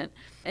intelligent.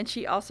 And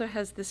she also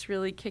has this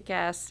really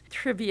kick-ass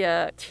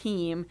trivia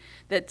team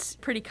that's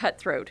pretty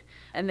cutthroat,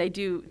 and they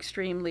do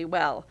extremely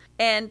well.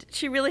 And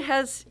she really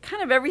has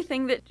kind of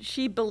everything that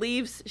she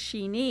believes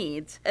she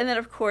needs. And then,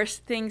 of course,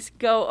 things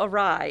go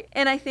awry.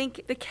 And I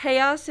think the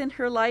chaos in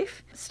her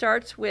life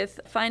starts with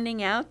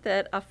finding out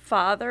that a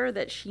father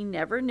that she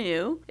never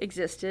knew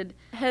existed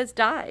has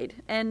died.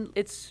 And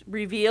it's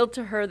revealed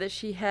to her that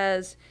she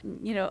has,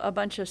 a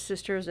bunch of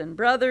sisters and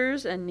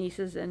brothers and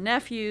nieces and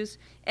nephews.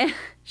 And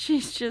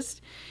she's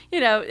just,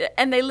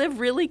 and they live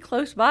really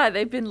close by.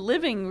 They've been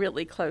living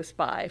really close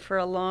by for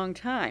a long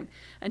time.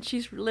 And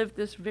she's lived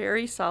this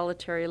very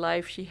solitary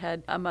life. She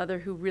had a mother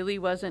who really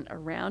wasn't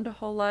around a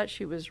whole lot.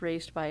 She was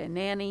raised by a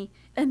nanny.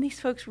 And these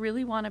folks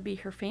really want to be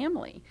her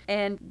family.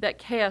 And that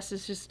chaos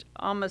is just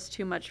almost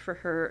too much for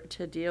her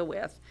to deal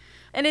with.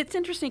 And it's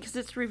interesting because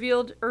it's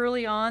revealed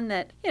early on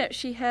that,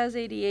 she has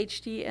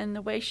ADHD, and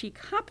the way she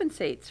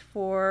compensates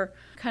for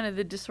kind of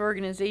the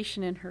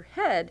disorganization in her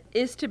head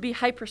is to be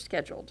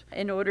hyper-scheduled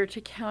in order to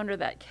counter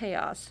that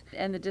chaos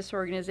and the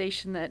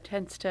disorganization that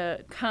tends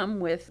to come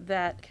with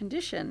that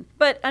condition.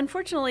 But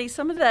unfortunately,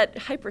 some of that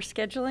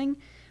hyper-scheduling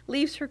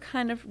leaves her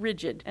kind of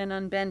rigid and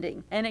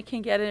unbending, and it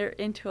can get her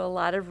into a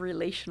lot of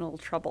relational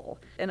trouble.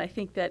 And I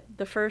think that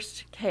the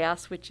first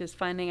chaos, which is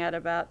finding out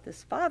about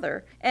this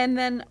father, and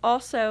then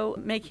also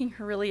making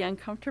her really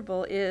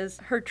uncomfortable, is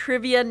her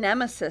trivia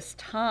nemesis,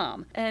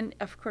 Tom. And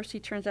of course, he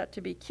turns out to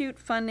be cute,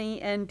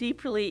 funny, and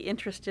deeply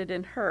interested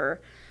in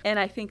her. And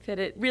I think that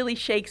it really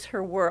shakes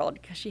her world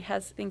because she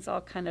has things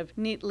all kind of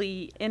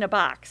neatly in a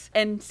box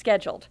and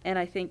scheduled. And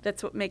I think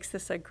that's what makes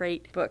this a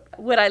great book.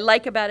 What I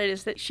like about it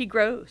is that she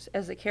grows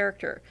as a character.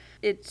 character.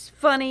 It's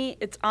funny,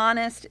 it's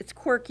honest, it's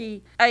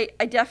quirky. I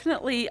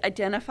definitely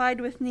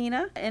identified with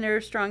Nina in her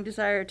strong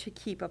desire to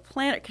keep a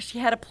planner, because she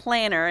had a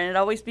planner and it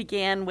always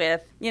began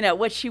with,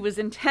 what she was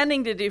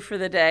intending to do for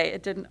the day.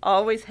 It didn't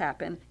always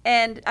happen.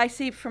 And I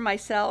see for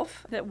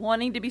myself that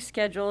wanting to be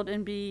scheduled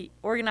and be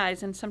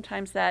organized, and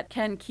sometimes that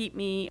can keep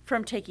me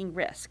from taking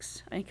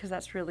risks, because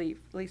that's really,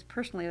 at least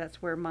personally,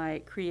 that's where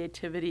my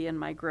creativity and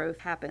my growth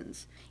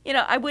happens.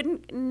 I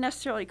wouldn't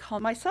necessarily call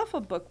myself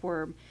a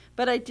bookworm,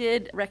 but I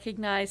did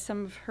recognize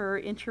some of her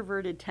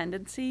introverted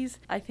tendencies.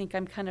 I think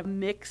I'm kind of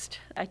mixed.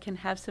 I can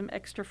have some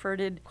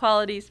extroverted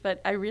qualities,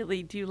 but I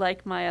really do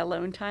like my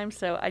alone time.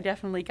 So I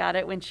definitely got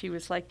it when she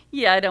was like,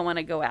 yeah, I don't want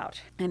to go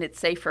out. And it's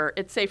safer.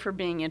 It's safer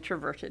being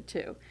introverted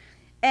too.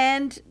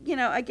 And,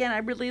 again, I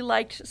really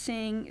liked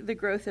seeing the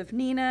growth of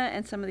Nina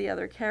and some of the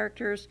other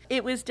characters.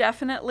 It was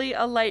definitely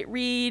a light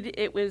read.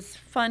 It was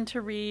fun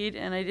to read,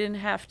 and I didn't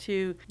have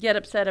to get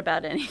upset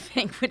about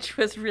anything, which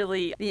was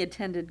really the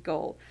intended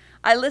goal.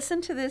 I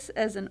listened to this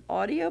as an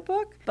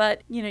audiobook,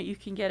 but, you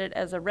can get it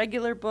as a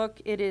regular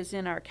book. It is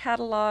in our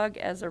catalog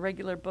as a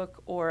regular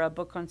book or a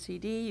book on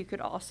CD. You could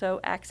also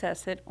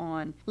access it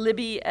on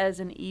Libby as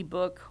an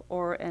ebook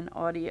or an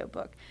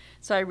audiobook.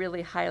 So I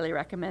really highly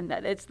recommend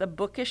that. It's The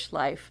Bookish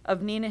Life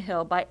of Nina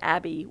Hill by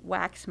Abby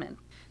Waxman.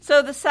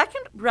 So the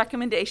second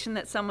recommendation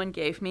that someone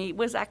gave me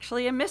was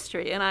actually a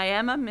mystery, and I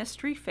am a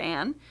mystery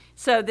fan.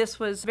 So this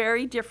was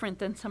very different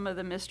than some of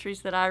the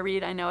mysteries that I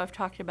read. I know I've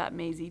talked about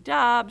Maisie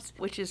Dobbs,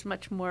 which is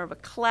much more of a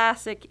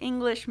classic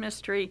English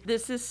mystery.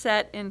 This is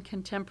set in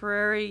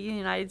contemporary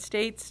United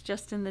States,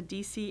 just in the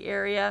D.C.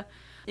 area.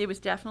 It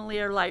was definitely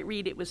a light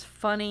read. It was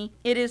funny.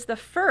 It is the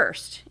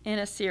first in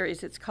a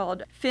series. It's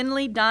called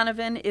Finley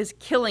Donovan is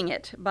Killing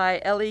It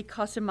by Ellie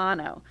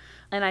Cosimano.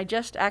 And I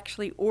just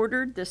actually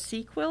ordered the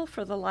sequel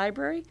for the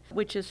library,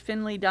 which is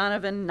Finley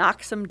Donovan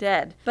Knocks 'Em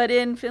Dead. But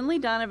in Finley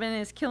Donovan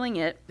is Killing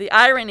It, the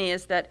irony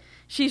is that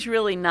she's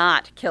really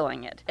not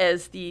killing it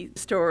as the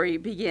story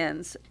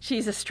begins.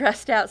 She's a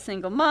stressed out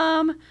single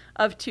mom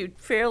of 2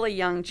 fairly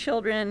young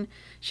children.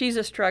 She's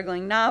a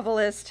struggling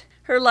novelist.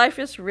 Her life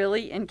is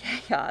really in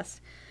chaos.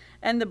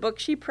 And the book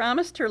she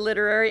promised her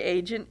literary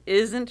agent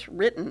isn't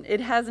written.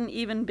 It hasn't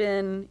even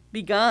been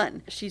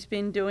begun. She's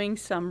been doing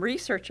some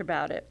research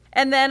about it.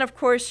 And then, of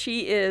course,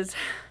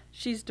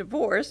 she's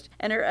divorced,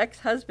 and her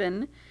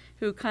ex-husband,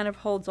 who kind of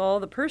holds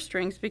all the purse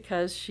strings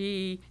because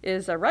she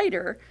is a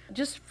writer,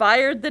 just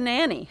fired the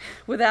nanny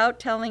without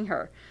telling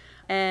her.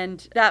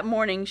 And that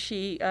morning,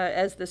 she,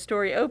 as the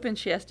story opens,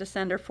 she has to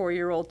send her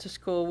 4-year-old to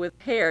school with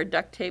hair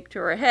duct taped to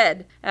her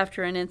head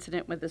after an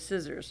incident with the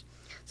scissors.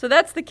 So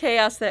that's the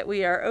chaos that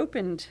we are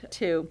opened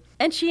to.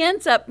 And she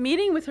ends up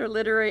meeting with her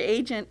literary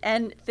agent,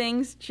 and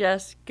things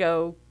just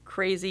go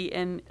crazy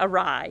and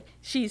awry.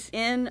 She's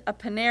in a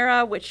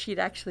Panera, which she'd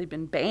actually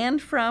been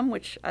banned from,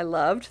 which I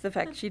loved, the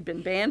fact she'd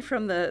been banned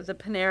from the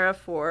Panera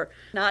for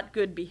not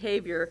good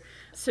behavior.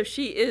 So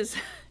she is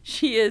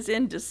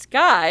in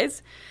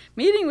disguise,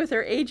 meeting with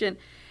her agent.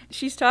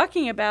 She's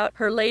talking about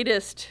her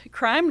latest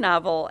crime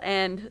novel,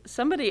 and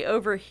somebody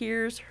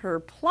overhears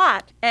her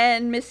plot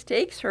and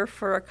mistakes her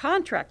for a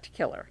contract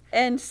killer.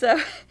 And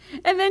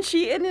then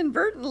she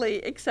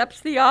inadvertently accepts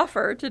the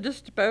offer to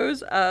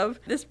dispose of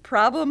this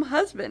problem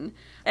husband.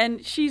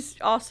 And she's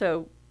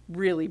also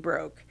really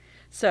broke.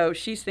 So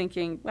she's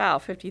thinking, wow,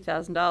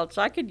 $50,000,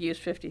 I could use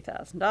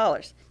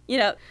 $50,000.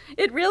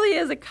 It really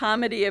is a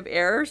comedy of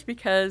errors,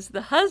 because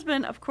the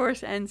husband, of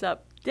course, ends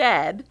up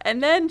dead.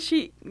 And then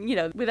she,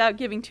 without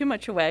giving too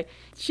much away,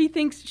 she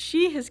thinks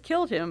she has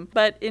killed him.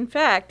 But in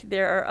fact,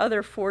 there are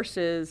other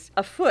forces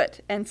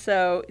afoot. And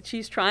so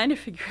she's trying to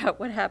figure out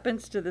what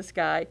happens to this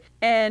guy.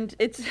 And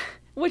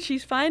what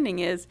she's finding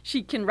is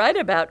she can write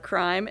about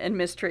crime and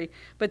mystery,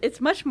 but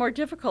it's much more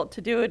difficult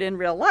to do it in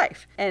real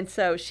life. And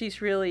so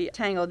she's really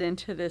tangled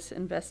into this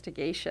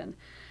investigation.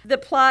 The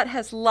plot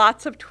has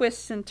lots of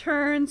twists and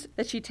turns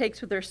that she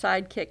takes with her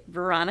sidekick,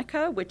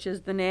 Veronica, which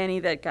is the nanny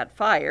that got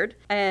fired,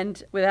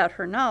 and without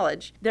her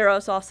knowledge. There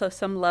is also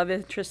some love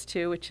interest,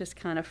 too, which is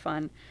kind of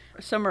fun.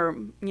 Some are,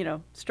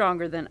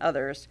 stronger than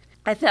others.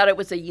 I thought it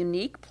was a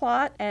unique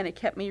plot, and it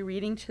kept me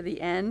reading to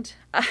the end.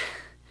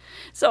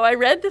 So I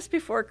read this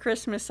before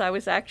Christmas. I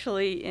was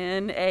actually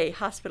in a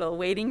hospital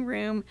waiting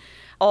room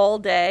all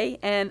day,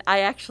 and I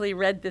actually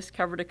read this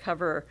cover to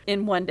cover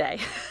in one day.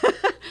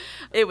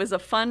 It was a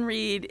fun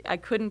read. I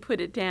couldn't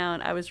put it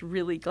down. I was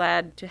really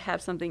glad to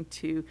have something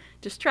to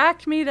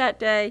distract me that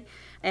day,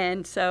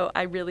 and so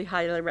I really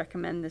highly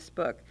recommend this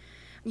book.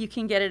 You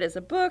can get it as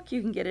a book.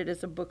 You can get it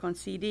as a book on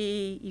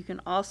CD. You can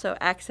also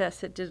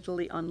access it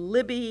digitally on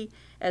Libby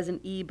as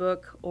an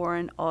ebook or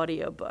an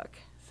audiobook.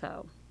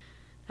 So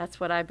that's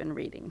what I've been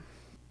reading.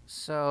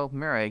 So,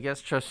 Mary, I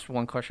guess just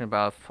one question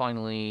about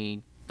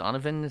finally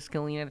Donovan is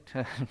Killing It.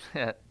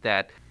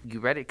 That you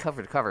read it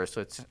cover to cover,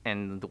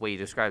 and the way you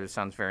described it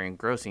sounds very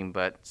engrossing,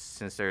 but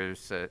since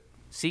there's a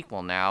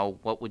sequel now,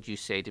 what would you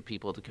say to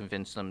people to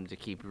convince them to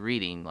keep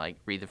reading? Like,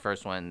 read the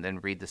first one, then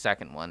read the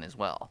second one as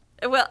well.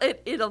 Well,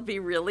 it'll be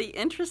really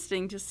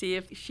interesting to see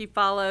if she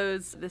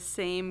follows the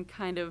same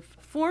kind of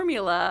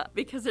formula,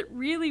 because it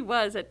really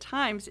was, at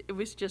times, it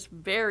was just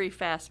very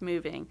fast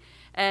moving,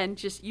 and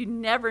just you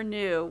never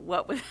knew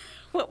what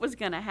was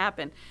going to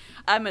happen.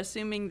 I'm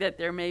assuming that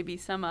there may be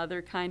some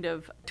other kind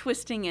of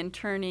twisting and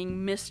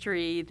turning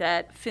mystery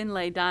that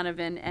Finlay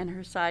Donovan and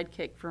her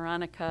sidekick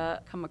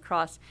Veronica come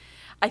across.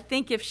 I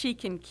think if she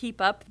can keep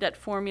up that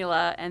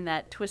formula and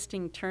that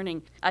twisting,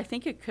 turning, I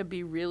think it could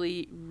be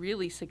really,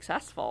 really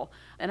successful.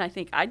 And I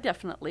think I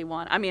definitely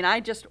I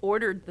just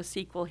ordered the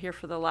sequel here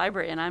for the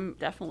library, and I'm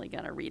definitely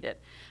going to read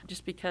it,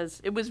 just because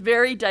it was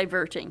very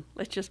diverting.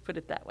 Let's just put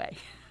it that way.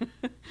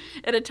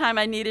 At a time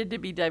I needed to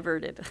be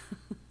diverted.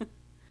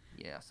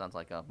 Yeah, sounds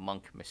like a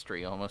monk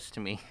mystery almost to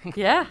me.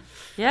 Yeah.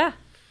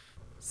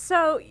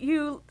 So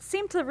you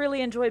seem to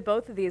really enjoy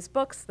both of these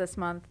books this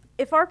month.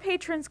 If our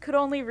patrons could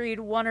only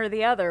read one or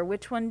the other,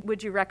 which one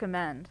would you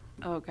recommend?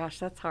 Oh gosh,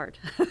 that's hard.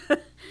 I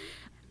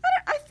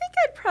think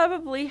I'd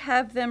probably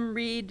have them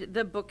read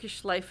The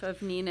Bookish Life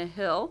of Nina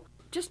Hill,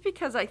 just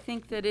because I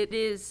think that it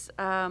is,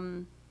 I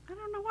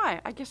don't know why,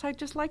 I guess I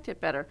just liked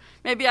it better.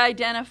 Maybe I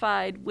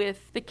identified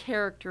with the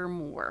character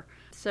more,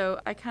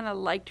 so I kind of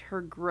liked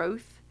her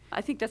growth. I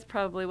think that's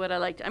probably what I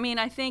liked.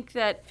 I think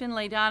that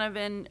Finlay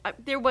Donovan,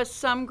 there was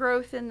some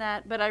growth in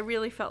that, but I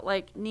really felt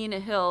like Nina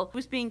Hill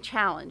was being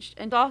challenged.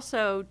 And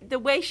also, the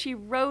way she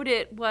wrote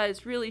it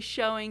was really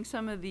showing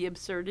some of the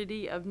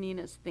absurdity of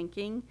Nina's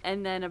thinking.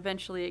 And then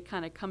eventually it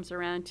kind of comes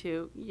around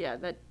to,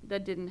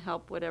 that didn't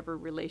help whatever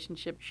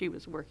relationship she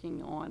was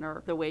working on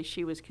or the way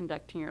she was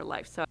conducting her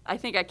life. So I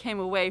think I came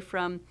away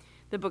from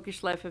The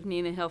Bookish Life of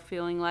Nina Hill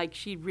feeling like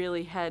she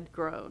really had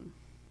grown.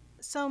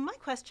 So my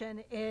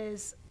question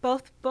is,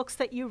 both books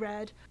that you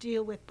read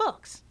deal with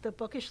books, The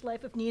Bookish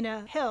Life of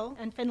Nina Hill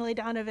and Finlay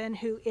Donovan,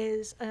 who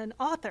is an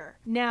author.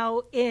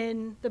 Now,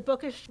 in The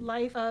Bookish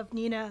Life of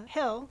Nina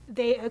Hill,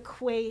 they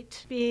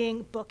equate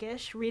being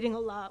bookish, reading a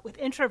lot, with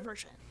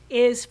introversion.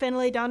 Is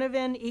Finlay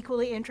Donovan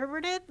equally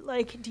introverted?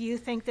 Do you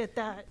think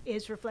that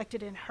is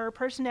reflected in her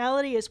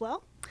personality as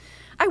well?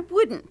 I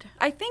wouldn't.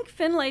 I think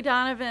Finlay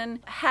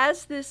Donovan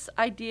has this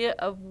idea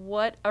of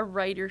what a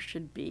writer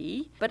should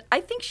be, but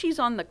I think she's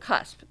on the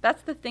cusp.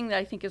 That's the thing that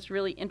I think is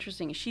really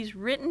interesting. She's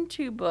written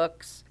 2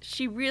 books.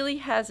 She really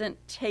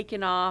hasn't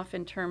taken off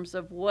in terms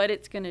of what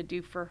it's going to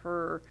do for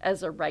her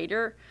as a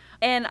writer.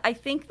 And I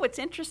think what's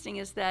interesting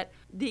is that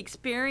the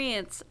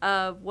experience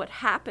of what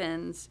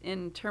happens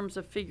in terms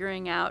of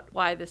figuring out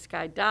why this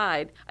guy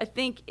died, I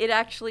think it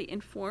actually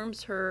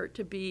informs her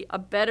to be a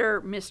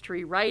better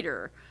mystery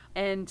writer.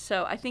 And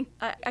so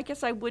I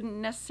guess I wouldn't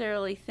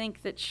necessarily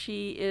think that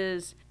she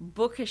is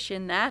bookish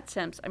in that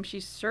sense.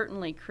 She's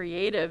certainly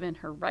creative in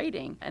her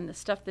writing, and the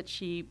stuff that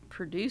she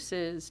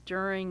produces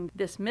during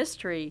this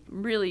mystery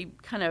really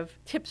kind of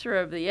tips her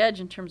over the edge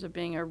in terms of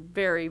being a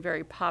very,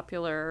 very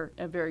popular,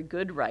 a very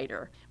good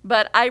writer.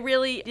 But I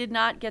really did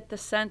not get the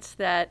sense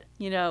that,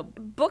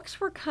 books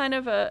were kind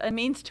of a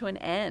means to an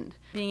end,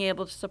 being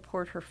able to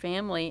support her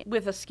family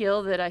with a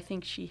skill that I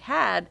think she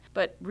had,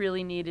 but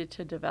really needed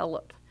to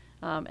develop.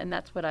 And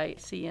that's what I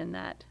see in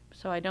that.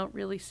 So I don't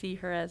really see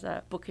her as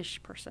a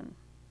bookish person.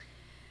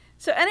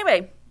 So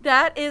anyway,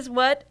 that is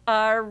what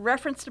our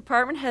reference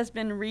department has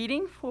been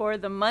reading for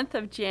the month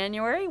of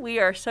January. We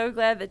are so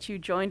glad that you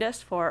joined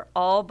us for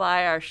All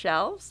by Our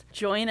Shelves.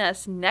 Join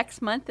us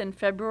next month in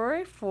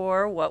February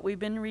for what we've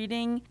been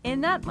reading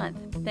in that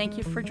month. Thank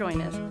you for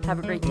joining us. Have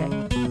a great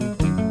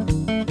day.